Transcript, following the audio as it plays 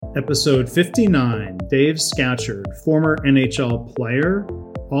Episode 59, Dave Scatchard, former NHL player,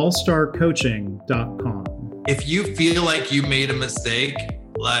 allstarcoaching.com. If you feel like you made a mistake,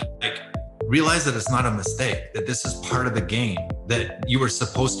 like realize that it's not a mistake, that this is part of the game, that you were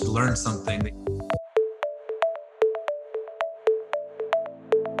supposed to learn something.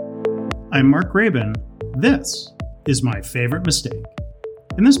 I'm Mark Graban. This is My Favorite Mistake.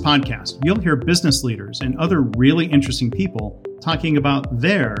 In this podcast, you'll hear business leaders and other really interesting people talking about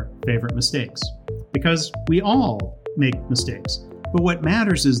their favorite mistakes. Because we all make mistakes, but what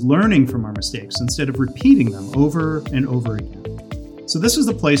matters is learning from our mistakes instead of repeating them over and over again. So this is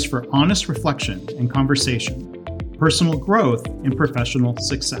the place for honest reflection and conversation, personal growth, and professional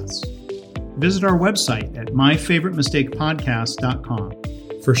success. Visit our website at myfavoritemistakepodcast.com.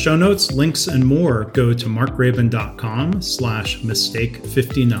 For show notes, links, and more, go to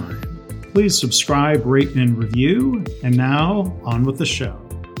markgraban.com/mistake59. Please subscribe, rate, and review. And now, on with the show.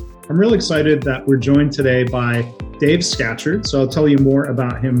 I'm really excited that we're joined today by Dave Scatchard. So I'll tell you more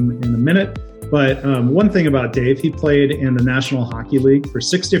about him in a minute. But one thing about Dave, he played in the National Hockey League for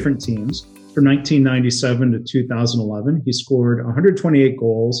 6 different teams from 1997 to 2011. He scored 128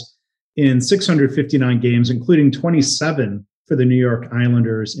 goals in 659 games, including 27 for the New York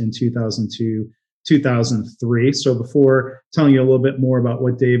Islanders in 2002, 2003. So before telling you a little bit more about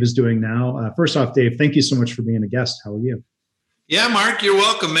what Dave is doing now, first off, Dave, thank you so much for being a guest. How are you? Yeah, Mark, you're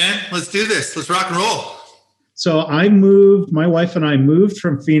welcome, man. Let's do this. Let's rock and roll. So my wife and I moved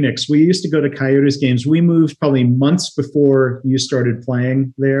from Phoenix. We used to go to Coyotes games. We moved probably months before you started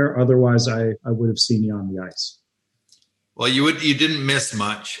playing there. Otherwise, I would have seen you on the ice. Well, you didn't miss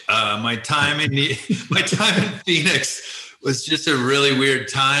much. My time in Phoenix was just a really weird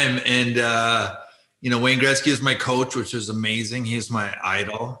time. And, Wayne Gretzky is my coach, which was amazing. He's my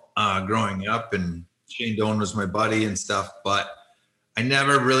idol growing up, and Shane Doan was my buddy and stuff. But I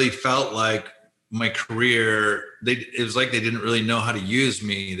never really felt like my career, it was like they didn't really know how to use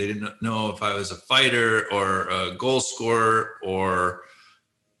me. They didn't know if I was a fighter or a goal scorer or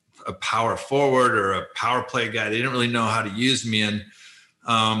a power forward or a power play guy. They didn't really know how to use me. And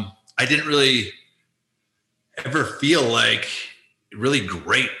I didn't really ever feel like really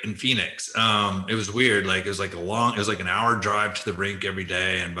great in Phoenix. It was weird. It was like an hour drive to the rink every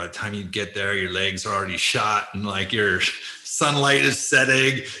day. And by the time you get there, your legs are already shot and like your sunlight is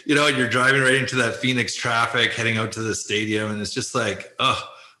setting, and you're driving right into that Phoenix traffic, heading out to the stadium. And it's just like,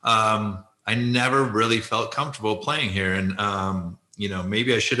 I never really felt comfortable playing here. And,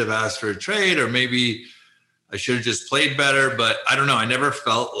 maybe I should have asked for a trade, or maybe I should have just played better, but I don't know. I never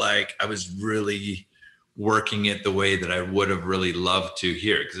felt like I was really working it the way that I would have really loved to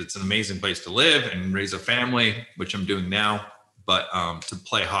here, because it's an amazing place to live and raise a family, which I'm doing now. But to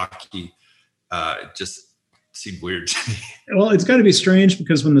play hockey just seemed weird to me. Well, it's got to be strange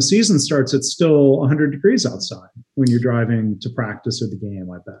because when the season starts, it's still 100 degrees outside when you're driving to practice or the game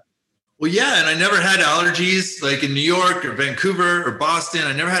like that. Well, yeah, and I never had allergies like in New York or Vancouver or Boston.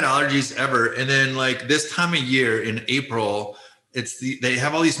 I never had allergies ever. And then like this time of year in April, they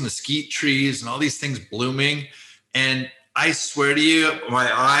have all these mesquite trees and all these things blooming. And I swear to you,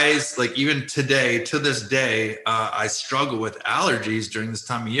 my eyes, like even today, to this day, I struggle with allergies during this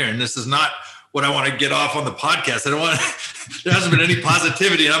time of year. And this is not what I want to get off on the podcast. There hasn't been any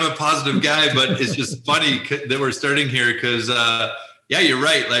positivity, and I'm a positive guy, but it's just funny that we're starting here because, yeah, you're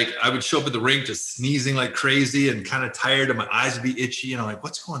right. Like I would show up at the rink just sneezing like crazy and kind of tired, and my eyes would be itchy. And I'm like,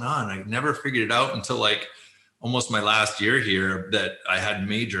 what's going on? I never figured it out until like almost my last year here that I had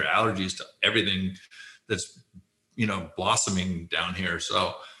major allergies to everything that's, blossoming down here.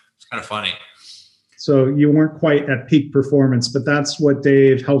 So it's kind of funny. So you weren't quite at peak performance, but that's what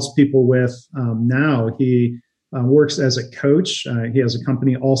Dave helps people with now. He works as a coach. He has a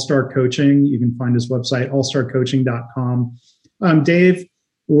company, All-Star Coaching. You can find his website, allstarcoaching.com. Dave,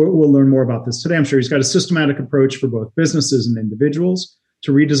 we'll learn more about this today. I'm sure he's got a systematic approach for both businesses and individuals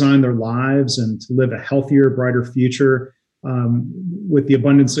to redesign their lives and to live a healthier, brighter future with the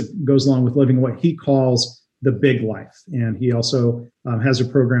abundance that goes along with living what he calls the big life. And he also has a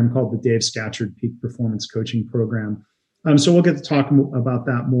program called the Dave Scatchard Peak Performance Coaching Program. So we'll get to talk about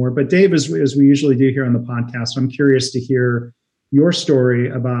that more. But Dave, as we usually do here on the podcast, I'm curious to hear your story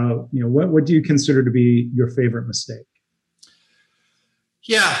about, what do you consider to be your favorite mistake?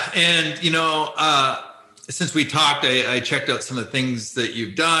 Yeah. And, since we talked, I checked out some of the things that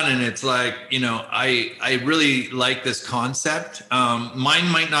you've done, and it's like, I really like this concept. Mine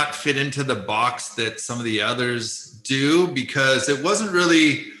might not fit into the box that some of the others do because it wasn't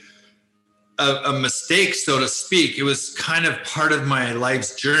really a mistake, so to speak. It was kind of part of my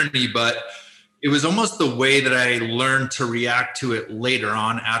life's journey, but it was almost the way that I learned to react to it later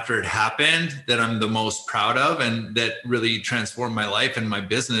on after it happened that I'm the most proud of, and that really transformed my life and my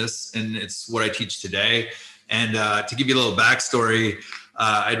business. And it's what I teach today. And to give you a little backstory,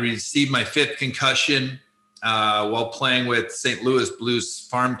 I'd received my 5th concussion while playing with St. Louis Blues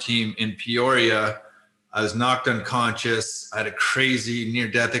farm team in Peoria. I was knocked unconscious. I had a crazy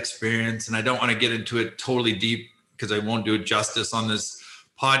near-death experience, and I don't want to get into it totally deep because I won't do it justice on this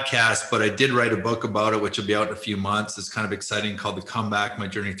podcast, but I did write a book about it, which will be out in a few months. It's kind of exciting, called The Comeback, My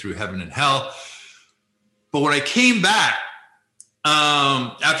Journey Through Heaven and Hell. But when I came back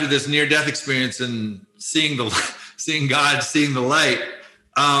after this near-death experience and seeing God, seeing the light,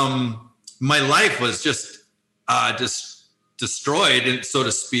 my life was just destroyed, so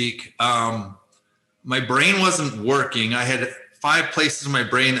to speak. My brain wasn't working. I had 5 places in my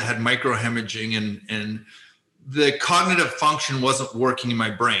brain that had microhemorrhaging, and the cognitive function wasn't working in my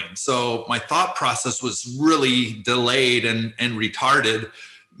brain. So my thought process was really delayed and retarded,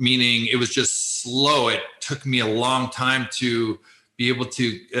 meaning it was just slow. It took me a long time to be able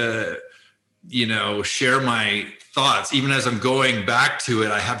to, share my thoughts. Even as I'm going back to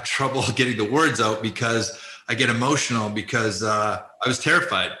it, I have trouble getting the words out because I get emotional because I was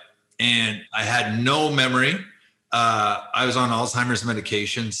terrified and I had no memory. I was on Alzheimer's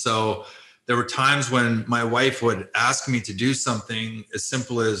medication. So there were times when my wife would ask me to do something as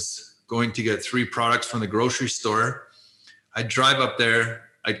simple as going to get 3 products from the grocery store. I'd drive up there.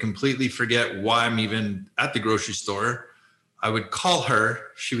 I'd completely forget why I'm even at the grocery store. I would call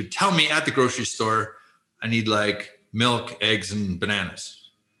her. She would tell me at the grocery store, I need like milk, eggs, and bananas,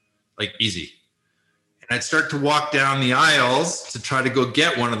 like easy. And I'd start to walk down the aisles to try to go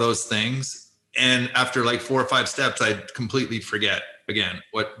get one of those things. And after like 4 or 5 steps, I'd completely forget again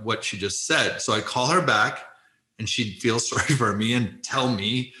what she just said. So I'd call her back and she'd feel sorry for me and tell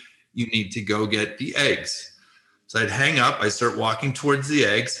me, you need to go get the eggs. So I'd hang up, I'd start walking towards the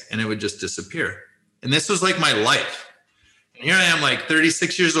eggs, and it would just disappear. And this was like my life. And here I am, like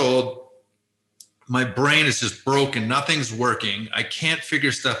 36 years old. My brain is just broken. Nothing's working. I can't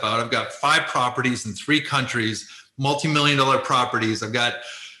figure stuff out. I've got 5 properties in 3 countries, multi-million-dollar properties.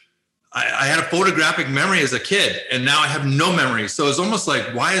 I had a photographic memory as a kid, and now I have no memory. So it's almost like,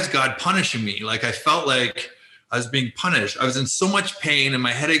 why is God punishing me? Like I felt like I was being punished. I was in so much pain and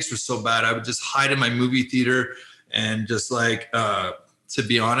my headaches were so bad. I would just hide in my movie theater and just like, to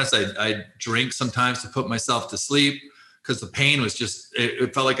be honest, I drink sometimes to put myself to sleep because the pain was just,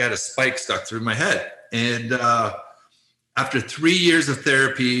 it felt like I had a spike stuck through my head. And after 3 years of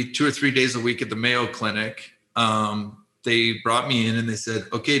therapy, 2 or 3 days a week at the Mayo Clinic, they brought me in and they said,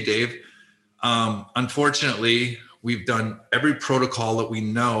 okay, Dave, unfortunately, we've done every protocol that we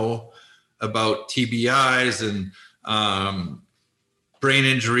know about TBIs and brain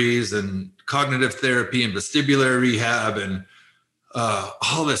injuries and cognitive therapy and vestibular rehab and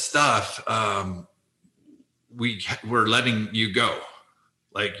all this stuff. We're letting you go.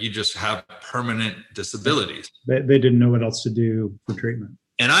 Like you just have permanent disabilities. They didn't know what else to do for treatment.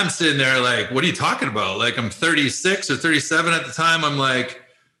 And I'm sitting there like, what are you talking about? Like I'm 36 or 37 at the time. I'm like,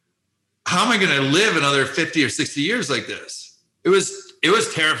 how am I going to live another 50 or 60 years like this? It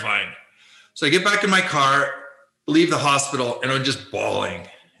was terrifying. So I get back in my car, leave the hospital, and I'm just bawling.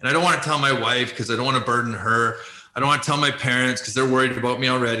 And I don't want to tell my wife because I don't want to burden her. I don't want to tell my parents because they're worried about me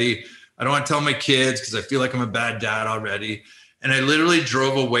already. I don't want to tell my kids because I feel like I'm a bad dad already. And I literally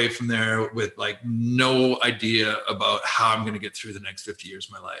drove away from there with like no idea about how I'm going to get through the next 50 years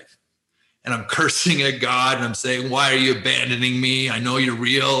of my life. And I'm cursing at God and I'm saying, why are you abandoning me? I know you're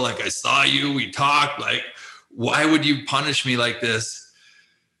real. Like I saw you, we talked, like, why would you punish me like this?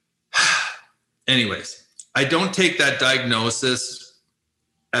 Anyways, I don't take that diagnosis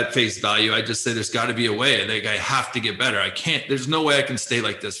at face value. I just say, there's got to be a way. Like I have to get better. There's no way I can stay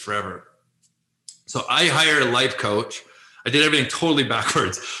like this forever. So I hire a life coach. I did everything totally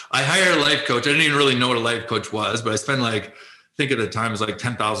backwards. I hired a life coach. I didn't even really know what a life coach was, but I spent like, I think at the time it was like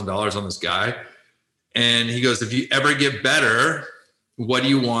 $10,000 on this guy. And he goes, if you ever get better, what do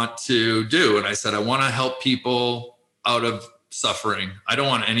you want to do? And I said, I want to help people out of suffering. I don't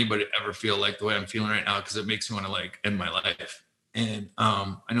want anybody to ever feel like the way I'm feeling right now because it makes me want to like end my life. And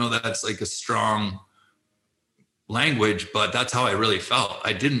I know that's like a strong language, but that's how I really felt.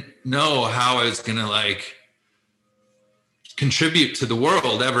 I didn't know how I was going to like contribute to the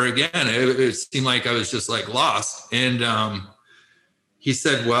world ever again. It seemed like I was just like lost. And he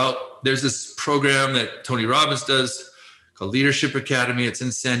said, well, there's this program that Tony Robbins does called Leadership Academy. It's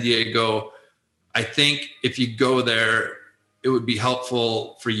in San Diego. I think if you go there, it would be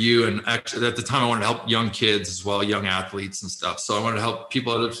helpful for you. And actually at the time I wanted to help young kids as well, young athletes and stuff. So I wanted to help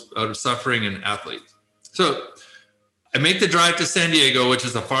people out of suffering and athletes. So I make the drive to San Diego, which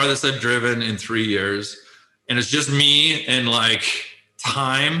is the farthest I've driven in 3 years. And it's just me and like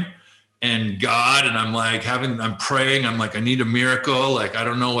time and God. And I'm like I'm praying. I'm like, I need a miracle. Like, I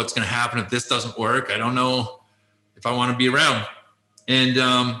don't know what's going to happen if this doesn't work. I don't know if I want to be around. And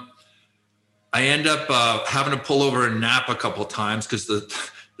I end up having to pull over and nap a couple of times because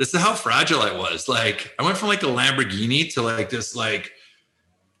this is how fragile I was. Like, I went from like a Lamborghini to like this, like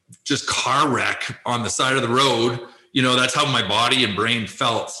just car wreck on the side of the road. You know, that's how my body and brain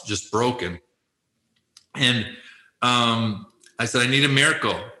felt, just broken. And I said, I need a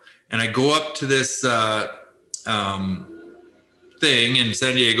miracle. And I go up to this thing in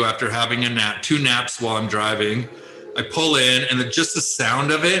San Diego after having a nap, 2 naps while I'm driving. I pull in, and just the sound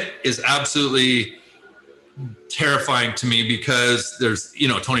of it is absolutely terrifying to me because there's, you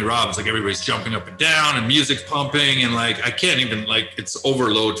know, Tony Robbins, like everybody's jumping up and down and music's pumping, and like I can't even, like, it's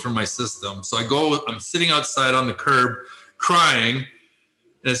overload for my system. So I'm sitting outside on the curb crying. And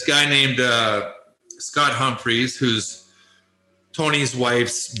this guy named Scott Humphreys, who's Tony's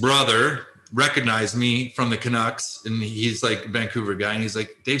wife's brother, recognized me from the Canucks, and he's like a Vancouver guy, and he's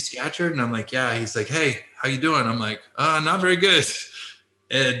like, Dave Scatchard? And I'm like, yeah. He's like, hey, how you doing? I'm like, not very good.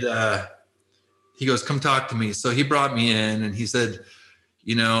 And he goes, come talk to me. So he brought me in, and he said,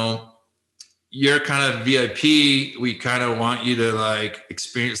 you know, you're kind of VIP. We kind of want you to like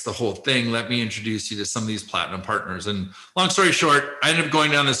experience the whole thing. Let me introduce you to some of these platinum partners. And long story short, I ended up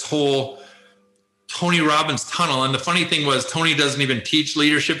going down this whole Tony Robbins tunnel. And the funny thing was, Tony doesn't even teach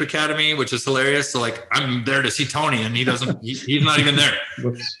Leadership Academy, which is hilarious. So like, I'm there to see Tony, and he doesn't, he's not even there.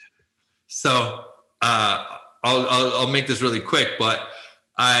 Whoops. So I'll make this really quick, but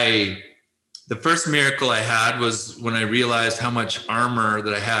the first miracle I had was when I realized how much armor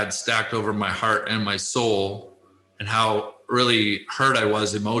that I had stacked over my heart and my soul, and how really hurt I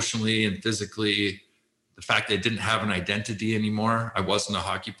was emotionally and physically. The fact that I didn't have an identity anymore. I wasn't a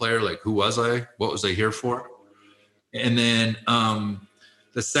hockey player. Like, who was I? What was I here for? And then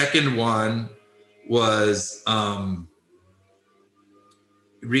the second one was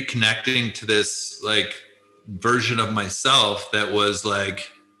reconnecting to this like version of myself that was like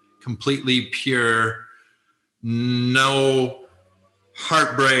completely pure, no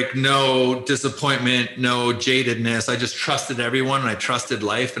heartbreak, no disappointment, no jadedness. I just trusted everyone, and I trusted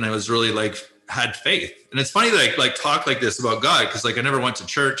life, and I was really like had faith. And it's funny that I like talk like this about God, because like I never went to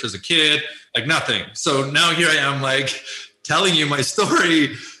church as a kid, like nothing. So now here I am like telling you my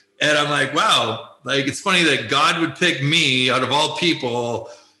story, and I'm like, wow, like it's funny that God would pick me out of all people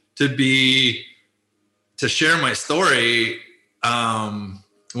to share my story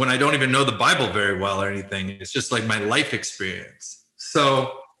when I don't even know the Bible very well or anything. It's just like my life experience.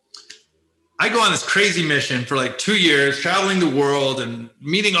 So I go on this crazy mission for like 2 years, traveling the world and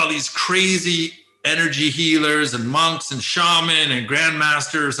meeting all these crazy energy healers and monks and shaman and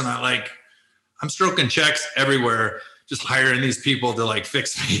grandmasters. And I'm stroking checks everywhere, just hiring these people to like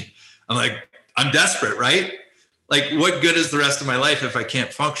fix me. I'm like, I'm desperate, right? Like, what good is the rest of my life if I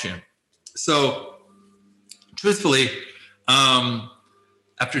can't function? So truthfully,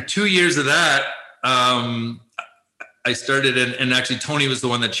 after 2 years of that, I started, and actually Tony was the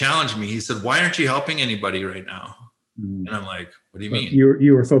one that challenged me. He said, why aren't you helping anybody right now? And I'm like, what do you mean?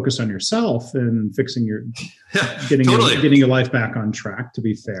 You were focused on yourself and fixing getting your life back on track, to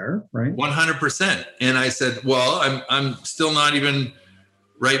be fair, right? 100%. And I said, well, I'm still not even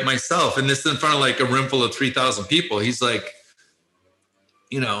right myself. And this is in front of like a room full of 3,000 people. He's like,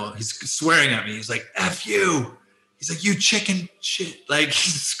 you know, he's swearing at me. He's like, F you. He's like, you chicken shit. Like,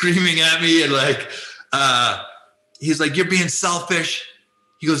 he's screaming at me, and like, he's like, you're being selfish.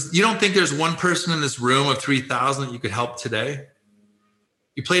 He goes, you don't think there's one person in this room of 3,000 that you could help today?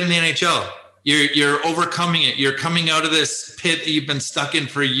 You played in the NHL. You're overcoming it. You're coming out of this pit that you've been stuck in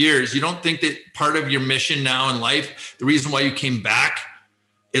for years. You don't think that part of your mission now in life, the reason why you came back,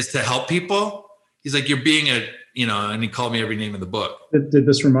 is to help people? He's like, you're being and he called me every name in the book. Did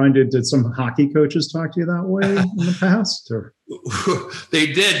this remind you, did some hockey coaches talk to you that way in the past? Or?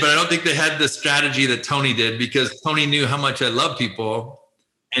 They did, but I don't think they had the strategy that Tony did, because Tony knew how much I love people.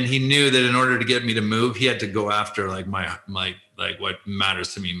 And he knew that in order to get me to move, he had to go after like my like what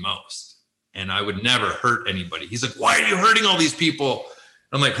matters to me most. And I would never hurt anybody. He's like, why are you hurting all these people?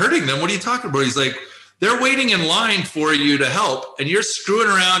 I'm like, hurting them? What are you talking about? He's like, they're waiting in line for you to help, and you're screwing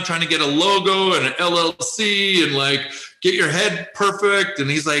around trying to get a logo and an LLC and like get your head perfect. And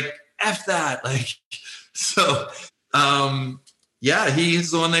he's like, F that. Like, so, yeah,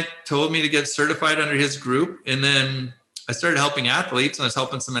 he's the one that told me to get certified under his group. And then I started helping athletes and I was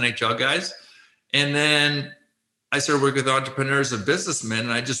helping some NHL guys. And then I started working with entrepreneurs and businessmen,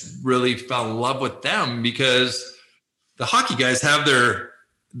 and I just really fell in love with them because the hockey guys have their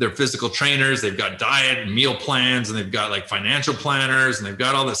physical trainers, they've got diet and meal plans, and they've got like financial planners, and they've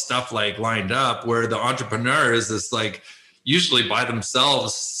got all this stuff like lined up, where the entrepreneur is this like usually by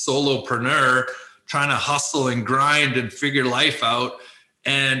themselves solopreneur trying to hustle and grind and figure life out.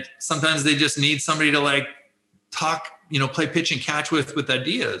 And sometimes they just need somebody to like talk, play pitch and catch with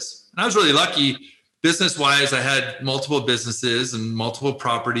ideas. And I was really lucky business wise. I had multiple businesses and multiple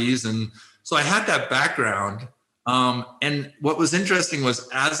properties. And so I had that background. And what was interesting was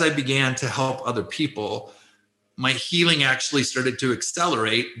as I began to help other people, my healing actually started to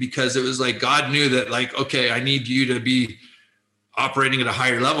accelerate, because it was like God knew that like, okay, I need you to be operating at a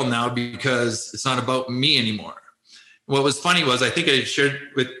higher level now, because it's not about me anymore. What was funny was, I think I shared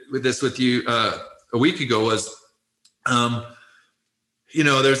with you a week ago, was,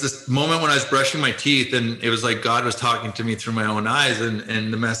 there's this moment when I was brushing my teeth, and it was like God was talking to me through my own eyes.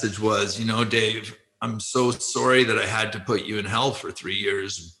 And the message was, Dave, I'm so sorry that I had to put you in hell for 3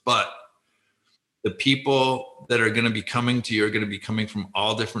 years, but the people that are going to be coming to you are going to be coming from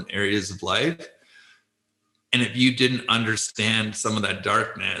all different areas of life. And if you didn't understand some of that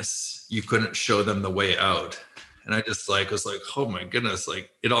darkness, you couldn't show them the way out. And I just was like, oh my goodness, like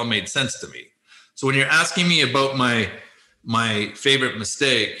it all made sense to me. So when you're asking me about my favorite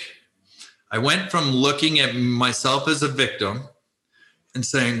mistake, I went from looking at myself as a victim and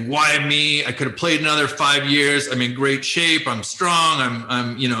saying, why me? I could have played another 5 years. I'm in great shape. I'm strong.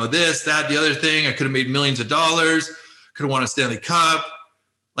 I'm this, that, the other thing. I could have made millions of dollars. Could have won a Stanley Cup.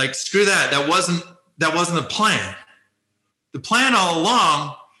 Like, screw that. That wasn't the plan. The plan all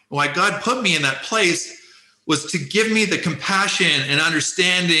along, why God put me in that place, was to give me the compassion and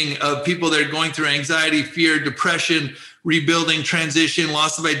understanding of people that are going through anxiety, fear, depression, rebuilding, transition,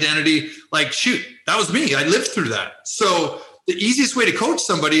 loss of identity. Like, shoot, that was me. I lived through that. So the easiest way to coach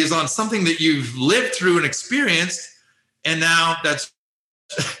somebody is on something that you've lived through and experienced. And now that's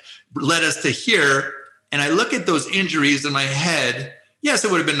led us to here. And I look at those injuries in my head. Yes, it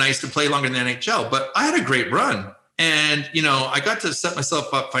would have been nice to play longer in the NHL, but I had a great run. And, I got to set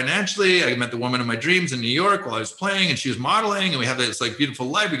myself up financially. I met the woman of my dreams in New York while I was playing, and she was modeling, and we have this like beautiful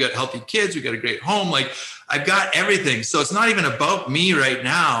life. We got healthy kids. We got a great home. Like, I've got everything. So it's not even about me right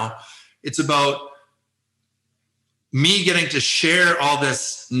now. It's about me getting to share all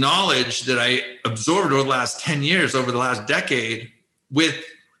this knowledge that I absorbed over the last 10 years, over the last decade, with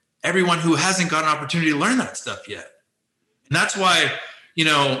everyone who hasn't got an opportunity to learn that stuff yet. And that's why,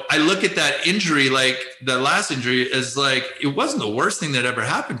 I look at that injury, like the last injury, as like, it wasn't the worst thing that ever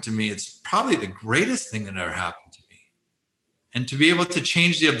happened to me. It's probably the greatest thing that ever happened to me. And to be able to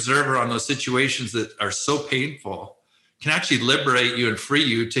change the observer on those situations that are so painful can actually liberate you and free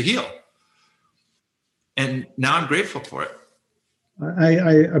you to heal. And now I'm grateful for it. I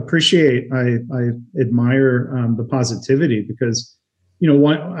appreciate, I admire the positivity, because,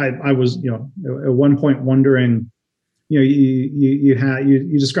 I was, at one point wondering, you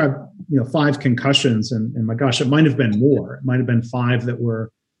described, 5 concussions, and my gosh, it might have been more. It might have been 5 that were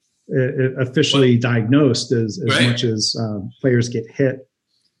officially diagnosed, as right. much as players get hit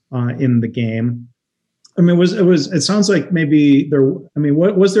in the game. I mean, it sounds like maybe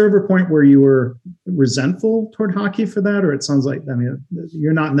was there ever a point where you were resentful toward hockey for that? Or it sounds like,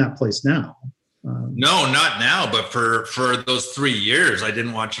 you're not in that place now. No, not now. But for those 3 years, I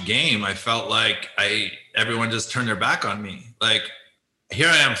didn't watch a game. I felt like everyone just turned their back on me. Like, here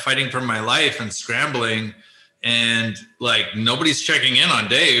I am fighting for my life and scrambling, and like, nobody's checking in on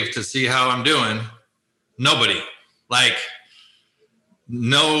Dave to see how I'm doing. Nobody. Like,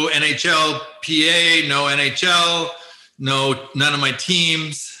 no NHL PA, no NHL, none of my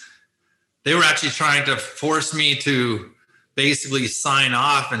teams. They were actually trying to force me to basically sign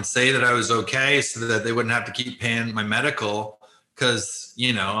off and say that I was okay, so that they wouldn't have to keep paying my medical. Because,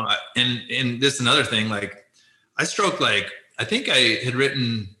 and this is another thing, like, I stroked, like, I think I had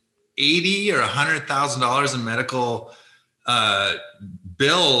written $80,000 or $100,000 in medical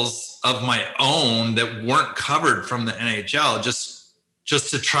bills of my own that weren't covered from the NHL, just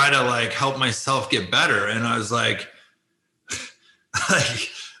to try to like help myself get better. And I was like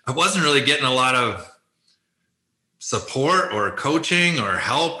I wasn't really getting a lot of support or coaching or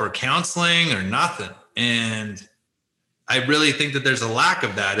help or counseling or nothing. And I really think that there's a lack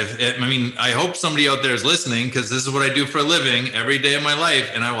of that. I hope somebody out there is listening, because this is what I do for a living every day of my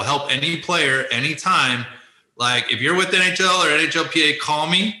life. And I will help any player anytime. Like, if you're with NHL or NHLPA, call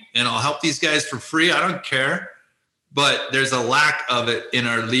me and I'll help these guys for free. I don't care. But there's a lack of it in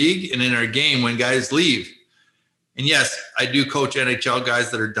our league and in our game when guys leave. And yes, I do coach NHL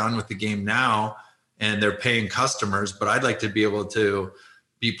guys that are done with the game now and they're paying customers, but I'd like to be able to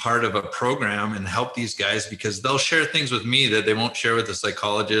be part of a program and help these guys, because they'll share things with me that they won't share with a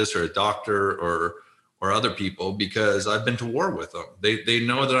psychologist or a doctor or other people, because I've been to war with them. They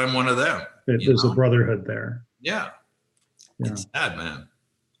know that I'm one of them. There's a brotherhood there. Yeah. It's sad, man.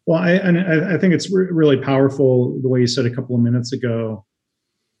 Well, I think it's really powerful the way you said a couple of minutes ago.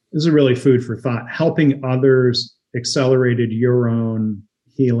 This is really food for thought. Helping others accelerated your own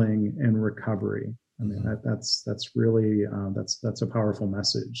healing and recovery. I mean, that's really that's a powerful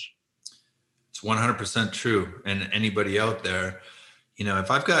message. It's 100% true. And anybody out there,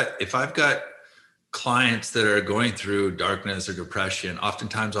 if I've got clients that are going through darkness or depression,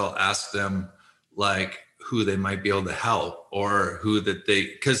 oftentimes I'll ask them like who they might be able to help, or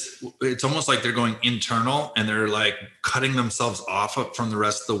because it's almost like they're going internal and they're like cutting themselves off from the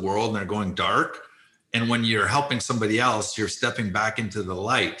rest of the world and they're going dark. And when you're helping somebody else, you're stepping back into the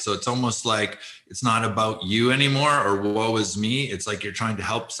light. So it's almost like it's not about you anymore, or woe is me. It's like you're trying to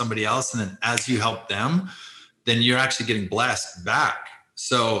help somebody else. And then as you help them, then you're actually getting blessed back.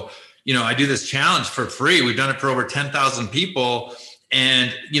 So, I do this challenge for free. We've done it for over 10,000 people.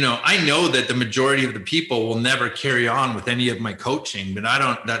 And, I know that the majority of the people will never carry on with any of my coaching, but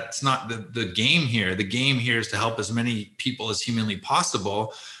that's not the game here. The game here is to help as many people as humanly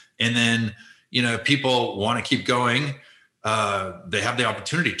possible. And then, if people want to keep going, they have the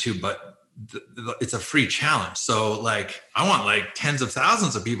opportunity to, but it's a free challenge. So like, I want like tens of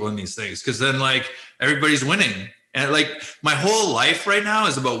thousands of people in these things, because then like everybody's winning. And like my whole life right now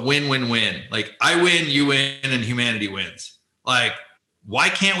is about win, win, win. Like I win, you win, and humanity wins. Like, why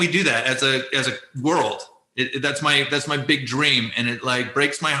can't we do that as a world? That's my big dream. And it like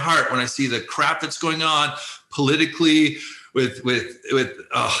breaks my heart when I see the crap that's going on politically with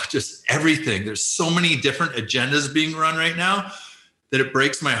just everything. There's so many different agendas being run right now that it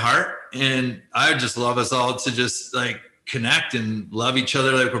breaks my heart. And I just love us all to just like connect and love each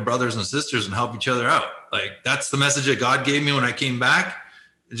other like we're brothers and sisters and help each other out. Like that's the message that God gave me when I came back,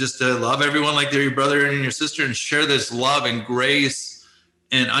 just to love everyone like they're your brother and your sister, and share this love and grace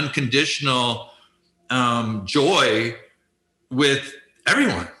and unconditional joy with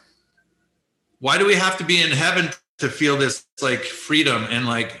everyone. Why do we have to be in heaven to feel this like freedom and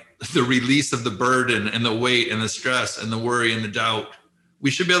like the release of the burden and the weight and the stress and the worry and the doubt?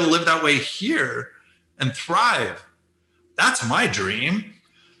 We should be able to live that way here and thrive. That's my dream.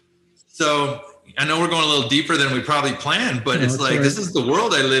 So I know we're going a little deeper than we probably planned, but it's like, this is the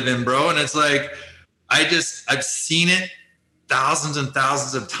world I live in, bro. And it's like, I've seen it thousands and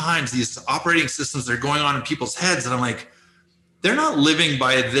thousands of times, these operating systems that are going on in people's heads. And I'm like, they're not living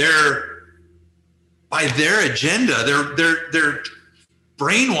by their agenda. They're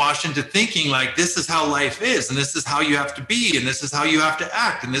brainwashed into thinking like, this is how life is, and this is how you have to be, and this is how you have to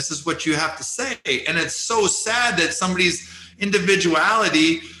act, and this is what you have to say. And it's so sad that somebody's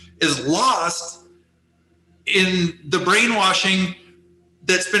individuality is lost in the brainwashing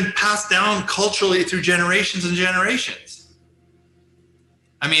that's been passed down culturally through generations and generations.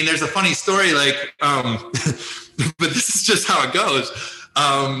 I mean, there's a funny story, like, but this is just how it goes.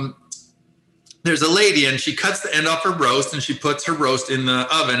 There's a lady and she cuts the end off her roast and she puts her roast in the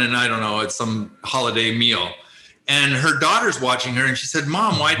oven, and I don't know, it's some holiday meal. And her daughter's watching her and she said,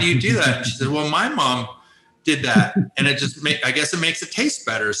 "Mom, why do you do that?" And she said, "Well, my mom did that. And it just I guess it makes it taste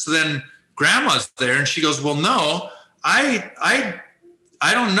better." So then grandma's there and she goes, "Well, no, I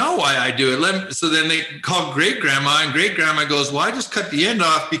don't know why I do it." So then they call great grandma, and great grandma goes, "Well, I just cut the end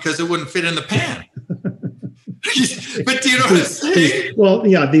off because it wouldn't fit in the pan." But do you know what I'm saying? Well,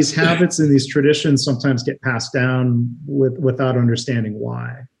 yeah, these habits and these traditions sometimes get passed down without understanding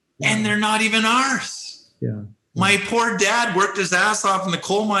why. And they're not even ours. Yeah. My poor dad worked his ass off in the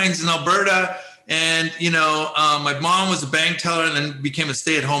coal mines in Alberta. And, my mom was a bank teller and then became a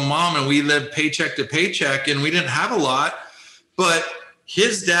stay-at-home mom, and we lived paycheck to paycheck, and we didn't have a lot. But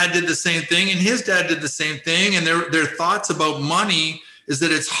his dad did the same thing, and his dad did the same thing. And their thoughts about money is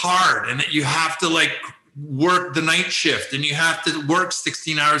that it's hard and that you have to like work the night shift and you have to work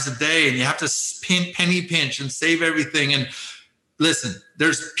 16 hours a day and you have to penny pinch and save everything. And listen,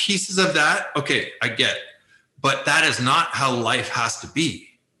 there's pieces of that. Okay, I get it. But that is not how life has to be.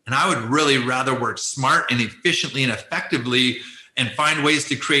 And I would really rather work smart and efficiently and effectively and find ways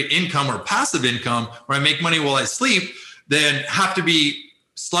to create income or passive income where I make money while I sleep than have to be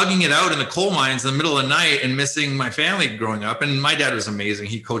slugging it out in the coal mines in the middle of the night and missing my family growing up. And my dad was amazing.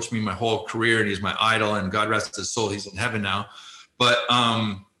 He coached me my whole career and he's my idol, and God rest his soul, he's in heaven now. But,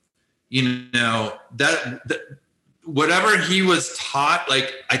 that whatever he was taught,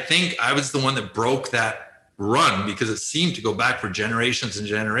 like, I think I was the one that broke that run because it seemed to go back for generations and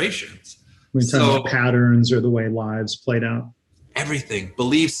generations. We're talking about patterns or the way lives played out. Everything,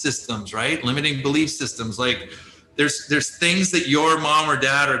 belief systems, right? Limiting belief systems. Like there's things that your mom or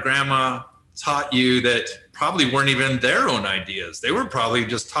dad or grandma taught you that probably weren't even their own ideas. They were probably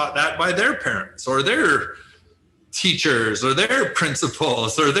just taught that by their parents or their teachers or their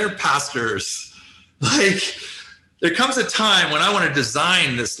principals or their pastors. Like there comes a time when I want to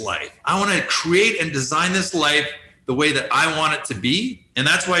design this life. I want to create and design this life the way that I want it to be. And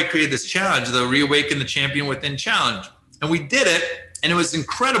that's why I created this challenge, the Reawaken the Champion Within Challenge. And we did it, and it was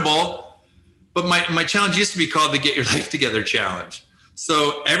incredible. But my challenge used to be called the Get Your Life Together Challenge.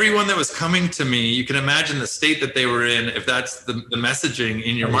 So everyone that was coming to me, you can imagine the state that they were in if that's the messaging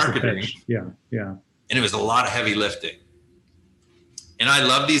in your marketing. Yeah. And it was a lot of heavy lifting. And I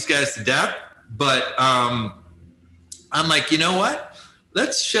love these guys to death, but I'm like, you know what?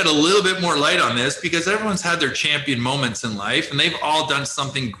 Let's shed a little bit more light on this because everyone's had their champion moments in life and they've all done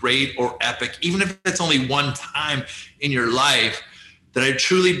something great or epic, even if it's only one time in your life that I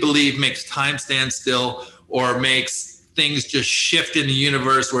truly believe makes time stand still or makes things just shift in the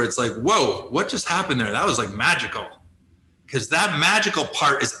universe where it's like, whoa, what just happened there? That was like magical. Because that magical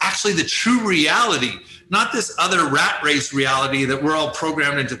part is actually the true reality, not this other rat race reality that we're all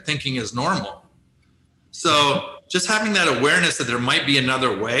programmed into thinking is normal. So just having that awareness that there might be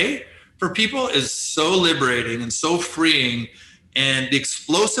another way for people is so liberating and so freeing. And the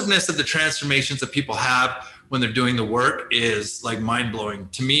explosiveness of the transformations that people have when they're doing the work is like mind blowing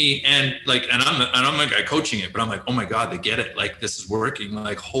to me. And I'm the guy coaching it, but I'm like, oh my God, they get it. Like this is working.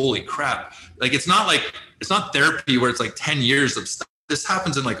 Like, holy crap. Like, it's not therapy where it's like 10 years of stuff. This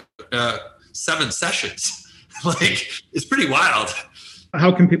happens in like 7 sessions. Like it's pretty wild.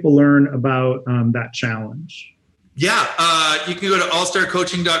 How can people learn about that challenge? Yeah, you can go to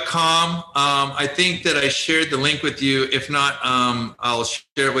allstarcoaching.com. I think that I shared the link with you. If not, I'll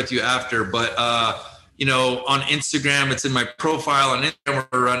share it with you after. But, on Instagram, it's in my profile. On Instagram,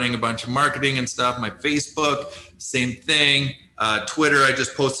 we're running a bunch of marketing and stuff. My Facebook, same thing. Twitter, I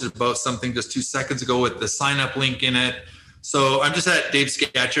just posted about something just 2 seconds ago with the sign-up link in it. So I'm just at Dave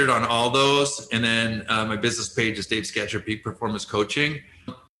Scatchard on all those. And then my business page is Dave Scatchard Peak Performance Coaching.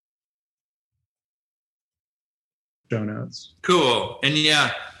 Show notes. Cool. And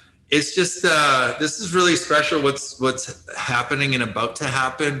yeah, it's just this is really special what's happening and about to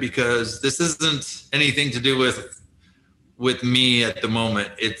happen because this isn't anything to do with me at the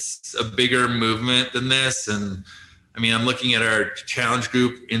moment. It's a bigger movement than this. And I mean, I'm looking at our challenge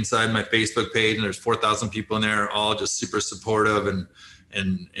group inside my Facebook page and there's 4,000 people in there, all just super supportive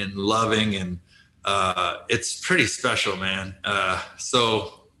and loving. And it's pretty special, man.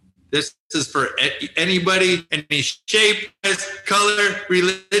 So this is for anybody, any shape, color,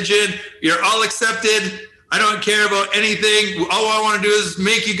 religion. You're all accepted. I don't care about anything. All I want to do is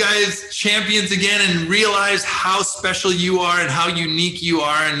make you guys champions again and realize how special you are and how unique you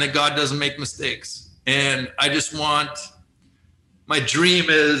are and that God doesn't make mistakes. And I just want, my dream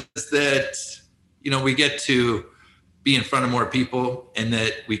is that, we get to be in front of more people and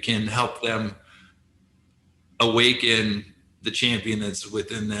that we can help them awaken the champion that's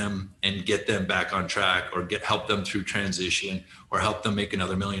within them and get them back on track or help them through transition or help them make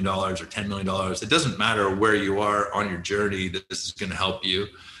another $1 million or $10 million. It doesn't matter where you are on your journey, this is going to help you.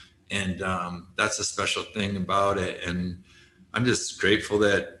 And that's a special thing about it. And I'm just grateful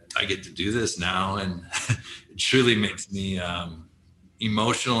that I get to do this now. And it truly makes me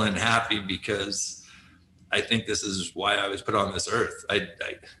emotional and happy because I think this is why I was put on this earth.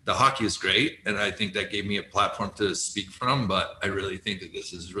 The hockey is great, and I think that gave me a platform to speak from, but I really think that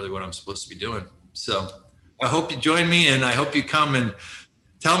this is really what I'm supposed to be doing. So I hope you join me, and I hope you come and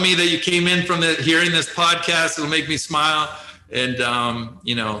tell me that you came in from hearing this podcast. It'll make me smile, and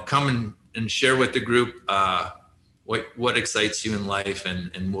come and share with the group what excites you in life,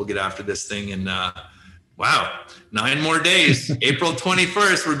 and we'll get after this thing. And wow, 9 more days, April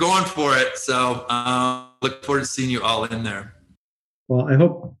 21st, we're going for it. So look forward to seeing you all in there. Well, I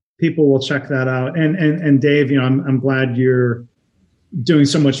hope people will check that out. And Dave, I'm glad you're doing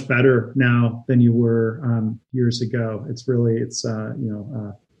so much better now than you were years ago. It's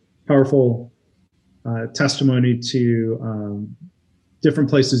powerful testimony to different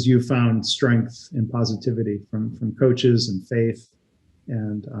places you found strength and positivity from coaches and faith,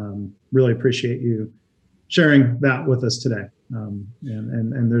 and really appreciate you sharing that with us today.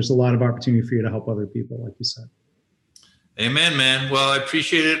 And there's a lot of opportunity for you to help other people, like you said. Amen, man. Well, I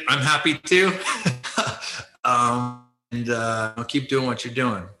appreciate it. I'm happy too. I'll keep doing what you're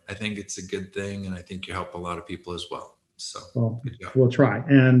doing. I think it's a good thing. And I think you help a lot of people as well. So we'll try.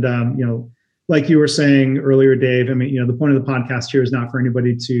 And, like you were saying earlier, Dave, I mean, the point of the podcast here is not for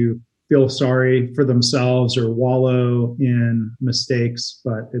anybody to feel sorry for themselves or wallow in mistakes,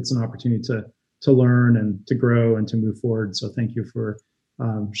 but it's an opportunity to learn and to grow and to move forward. So thank you for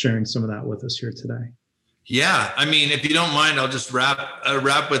sharing some of that with us here today. Yeah. I mean, if you don't mind, I'll just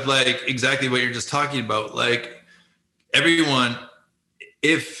wrap with like exactly what you're just talking about. Like, everyone,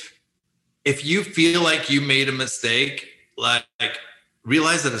 if you feel like you made a mistake, like,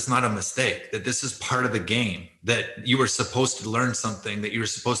 realize that it's not a mistake, that this is part of the game, that you were supposed to learn something, that you were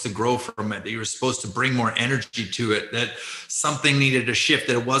supposed to grow from it, that you were supposed to bring more energy to it, that something needed to shift,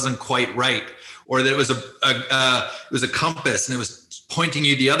 that it wasn't quite right, or that it was a compass and it was pointing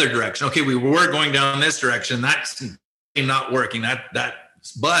you the other direction. Okay, we were going down this direction. That's not working.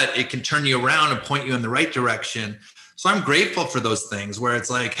 But it can turn you around and point you in the right direction. So I'm grateful for those things where it's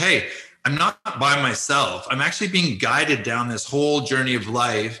like, hey, I'm not by myself. I'm actually being guided down this whole journey of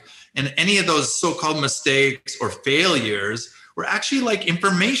life. And any of those so-called mistakes or failures were actually like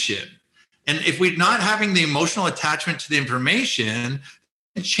information. And if we're not having the emotional attachment to the information,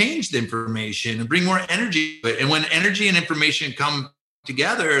 change the information and bring more energy to it. And when energy and information come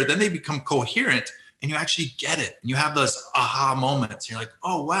together, then they become coherent and you actually get it. And you have those aha moments. You're like,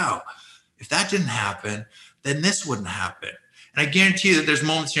 oh, wow, if that didn't happen, then this wouldn't happen. And I guarantee you that there's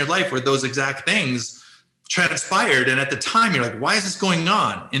moments in your life where those exact things transpired. And at the time, you're like, why is this going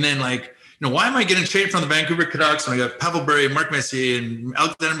on? And then like, why am I getting traded from the Vancouver Canucks when I got Pavel Bure, Mark Messier, and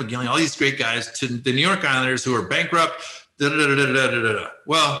Alexander McGillivray, all these great guys, to the New York Islanders who are bankrupt?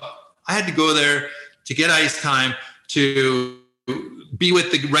 Well, I had to go there to get ice time, to be with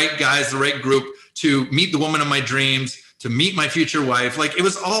the right guys, the right group, to meet the woman of my dreams, to meet my future wife. Like, it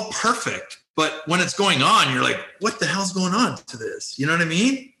was all perfect. But when it's going on, you're like, what the hell's going on to this? You know what I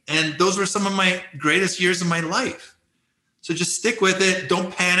mean? And those were some of my greatest years of my life. So just stick with it.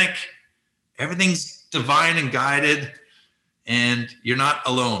 Don't panic. Everything's divine and guided, and you're not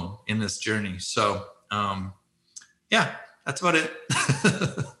alone in this journey. So, yeah, that's about it.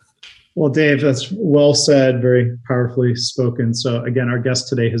 Well, Dave, that's well said, very powerfully spoken. So again, our guest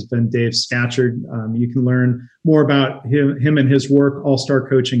today has been Dave Scatchard. You can learn more about him and his work,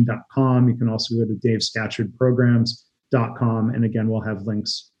 allstarcoaching.com. You can also go to davescatchardprograms.com. And again, we'll have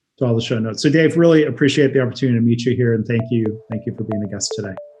links to all the show notes. So Dave, really appreciate the opportunity to meet you here. And thank you for being a guest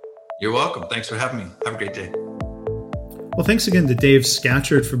today. You're welcome. Thanks for having me. Have a great day. Well, thanks again to Dave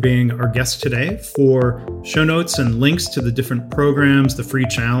Scatchard for being our guest today. For show notes and links to the different programs, the free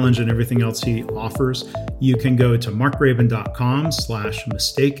challenge, and everything else he offers, you can go to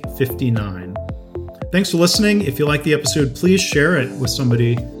markgraven.com/mistake59. Thanks for listening. If you like the episode, please share it with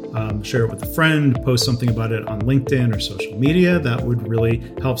somebody, share it with a friend, post something about it on LinkedIn or social media. That would really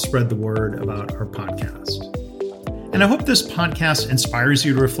help spread the word about our podcast. And I hope this podcast inspires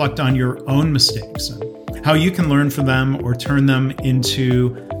you to reflect on your own mistakes and how you can learn from them or turn them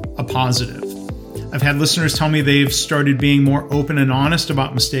into a positive. I've had listeners tell me they've started being more open and honest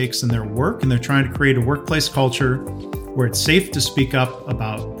about mistakes in their work, and they're trying to create a workplace culture where it's safe to speak up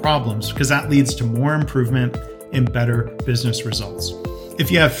about problems, because that leads to more improvement and better business results. If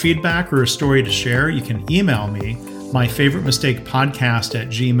you have feedback or a story to share, you can email me,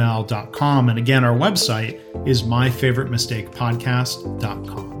 myfavoritemistakepodcast@gmail.com. And again, our website is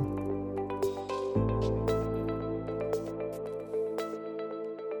myfavoritemistakepodcast.com.